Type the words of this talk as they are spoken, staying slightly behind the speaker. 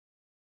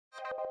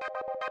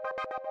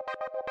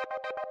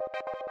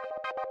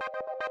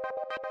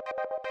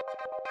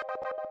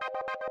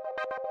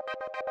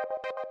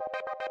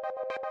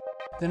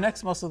The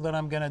next muscle that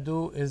I'm going to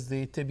do is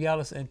the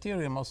tibialis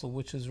anterior muscle,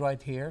 which is right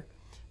here.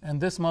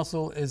 And this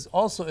muscle is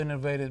also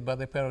innervated by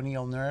the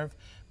peroneal nerve.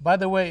 By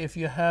the way, if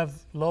you have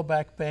low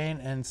back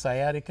pain and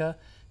sciatica,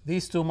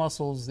 these two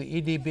muscles,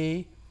 the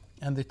EDB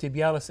and the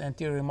tibialis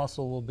anterior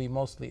muscle, will be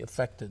mostly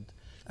affected.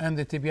 And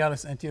the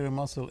tibialis anterior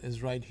muscle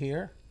is right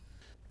here.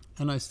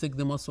 And I stick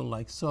the muscle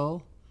like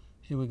so.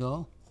 Here we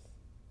go.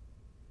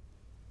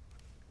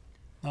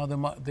 Now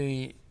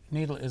the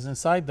needle is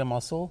inside the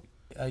muscle.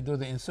 I do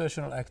the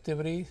insertional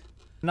activity.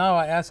 Now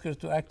I ask her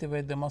to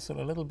activate the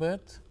muscle a little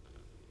bit,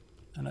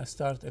 and I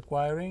start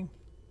acquiring.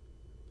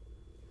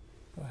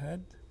 Go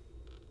ahead.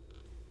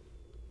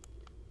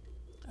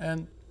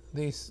 And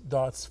these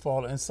dots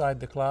fall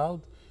inside the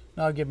cloud.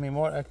 Now give me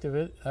more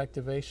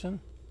activation.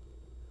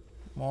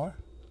 More.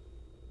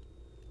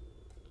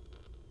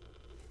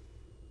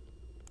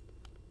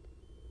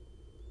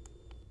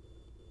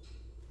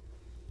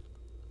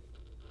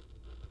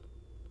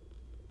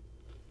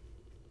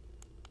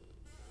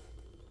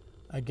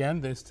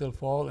 Again, they still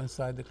fall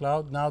inside the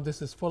cloud. Now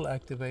this is full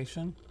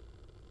activation.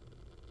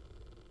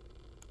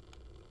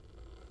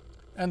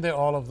 And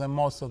all of them,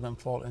 most of them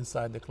fall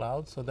inside the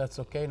cloud, so that's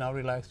okay. Now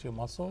relax your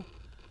muscle.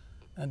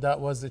 And that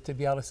was the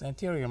tibialis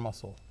anterior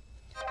muscle.